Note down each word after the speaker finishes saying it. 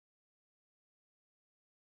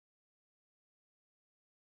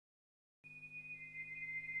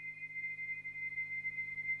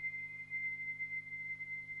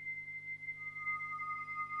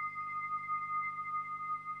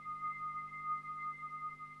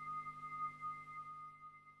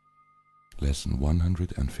Lesson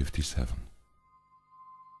 157.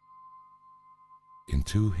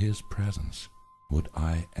 Into His presence would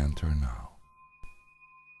I enter now.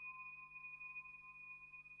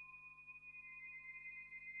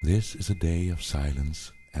 This is a day of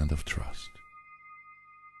silence and of trust.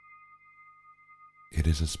 It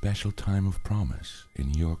is a special time of promise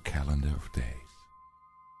in your calendar of days.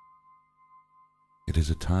 It is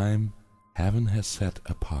a time heaven has set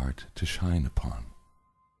apart to shine upon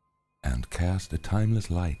and cast a timeless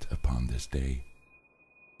light upon this day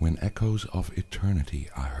when echoes of eternity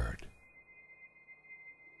are heard.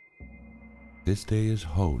 This day is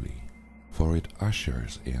holy, for it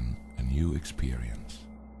ushers in a new experience,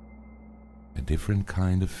 a different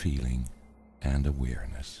kind of feeling and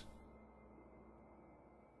awareness.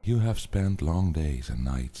 You have spent long days and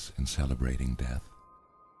nights in celebrating death.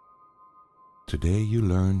 Today you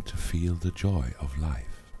learn to feel the joy of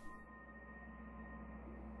life.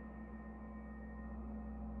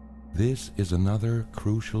 This is another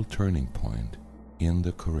crucial turning point in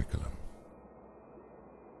the curriculum.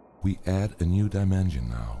 We add a new dimension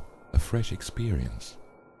now, a fresh experience,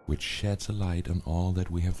 which sheds a light on all that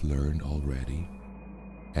we have learned already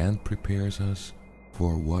and prepares us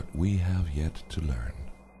for what we have yet to learn.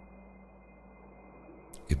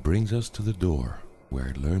 It brings us to the door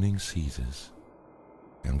where learning ceases,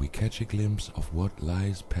 and we catch a glimpse of what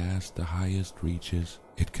lies past the highest reaches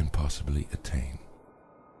it can possibly attain.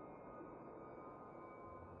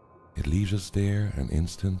 It leaves us there an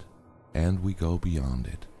instant, and we go beyond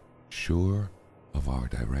it, sure of our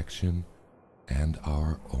direction and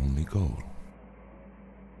our only goal.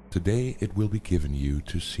 Today it will be given you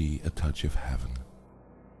to see a touch of heaven,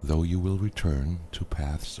 though you will return to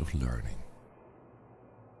paths of learning.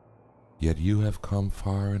 Yet you have come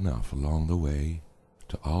far enough along the way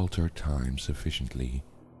to alter time sufficiently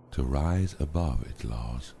to rise above its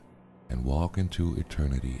laws and walk into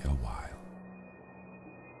eternity a while.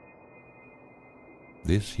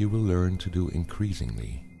 This you will learn to do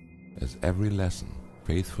increasingly, as every lesson,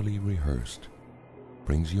 faithfully rehearsed,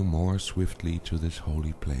 brings you more swiftly to this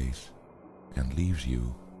holy place and leaves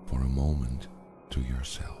you for a moment to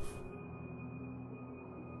yourself.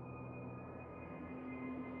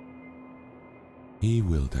 He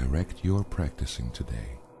will direct your practicing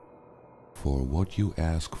today, for what you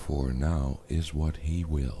ask for now is what He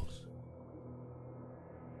wills.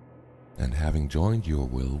 And having joined your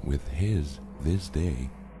will with His this day,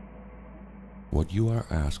 what you are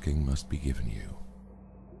asking must be given you.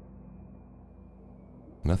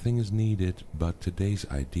 Nothing is needed but today's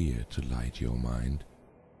idea to light your mind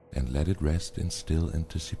and let it rest in still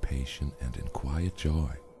anticipation and in quiet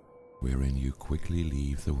joy, wherein you quickly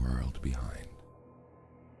leave the world behind.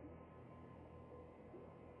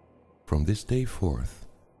 From this day forth,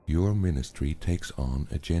 your ministry takes on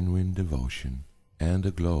a genuine devotion and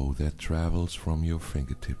a glow that travels from your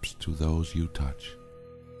fingertips to those you touch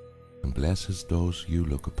and blesses those you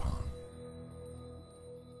look upon.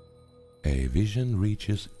 A vision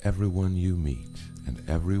reaches everyone you meet and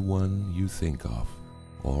everyone you think of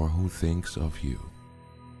or who thinks of you.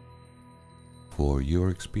 For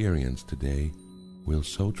your experience today will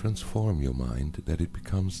so transform your mind that it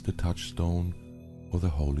becomes the touchstone for the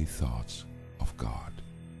holy thoughts of God.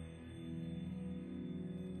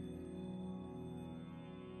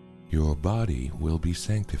 Your body will be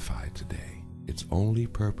sanctified today, its only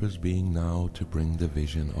purpose being now to bring the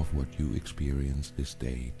vision of what you experience this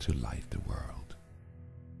day to light the world.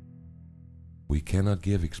 We cannot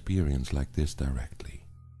give experience like this directly,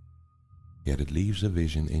 yet it leaves a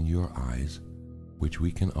vision in your eyes which we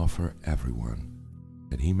can offer everyone,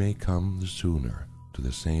 that he may come the sooner to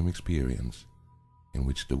the same experience in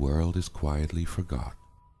which the world is quietly forgot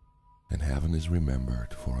and heaven is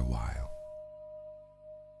remembered for a while.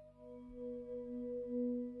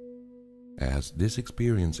 As this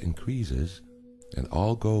experience increases, and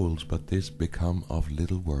all goals but this become of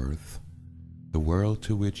little worth, the world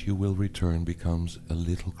to which you will return becomes a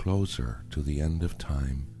little closer to the end of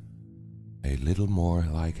time, a little more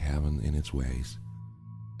like heaven in its ways,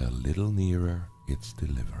 a little nearer its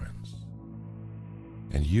deliverance.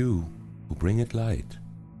 And you, who bring it light,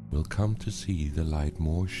 will come to see the light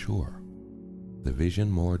more sure, the vision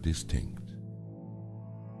more distinct.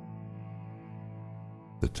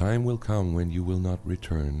 The time will come when you will not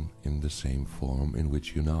return in the same form in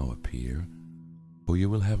which you now appear, for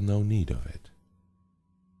you will have no need of it.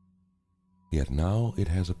 Yet now it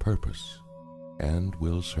has a purpose, and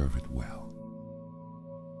will serve it well.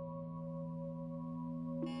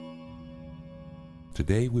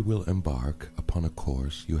 Today we will embark upon a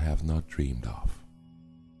course you have not dreamed of,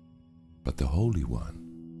 but the Holy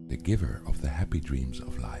One, the giver of the happy dreams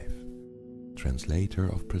of life, translator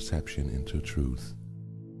of perception into truth,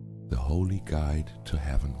 the holy guide to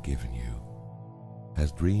heaven given you,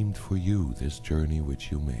 has dreamed for you this journey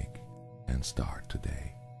which you make and start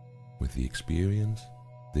today, with the experience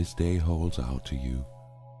this day holds out to you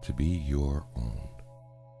to be your own.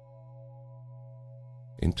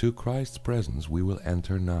 Into Christ's presence we will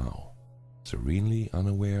enter now, serenely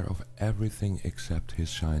unaware of everything except His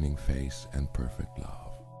shining face and perfect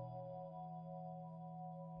love.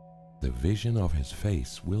 The vision of His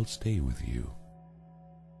face will stay with you,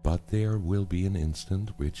 but there will be an instant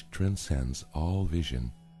which transcends all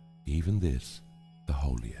vision, even this, the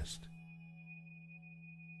holiest.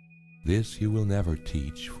 This you will never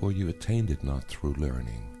teach, for you attained it not through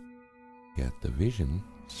learning. Yet the vision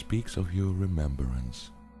speaks of your remembrance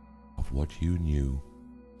of what you knew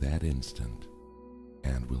that instant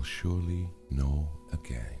and will surely know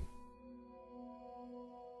again.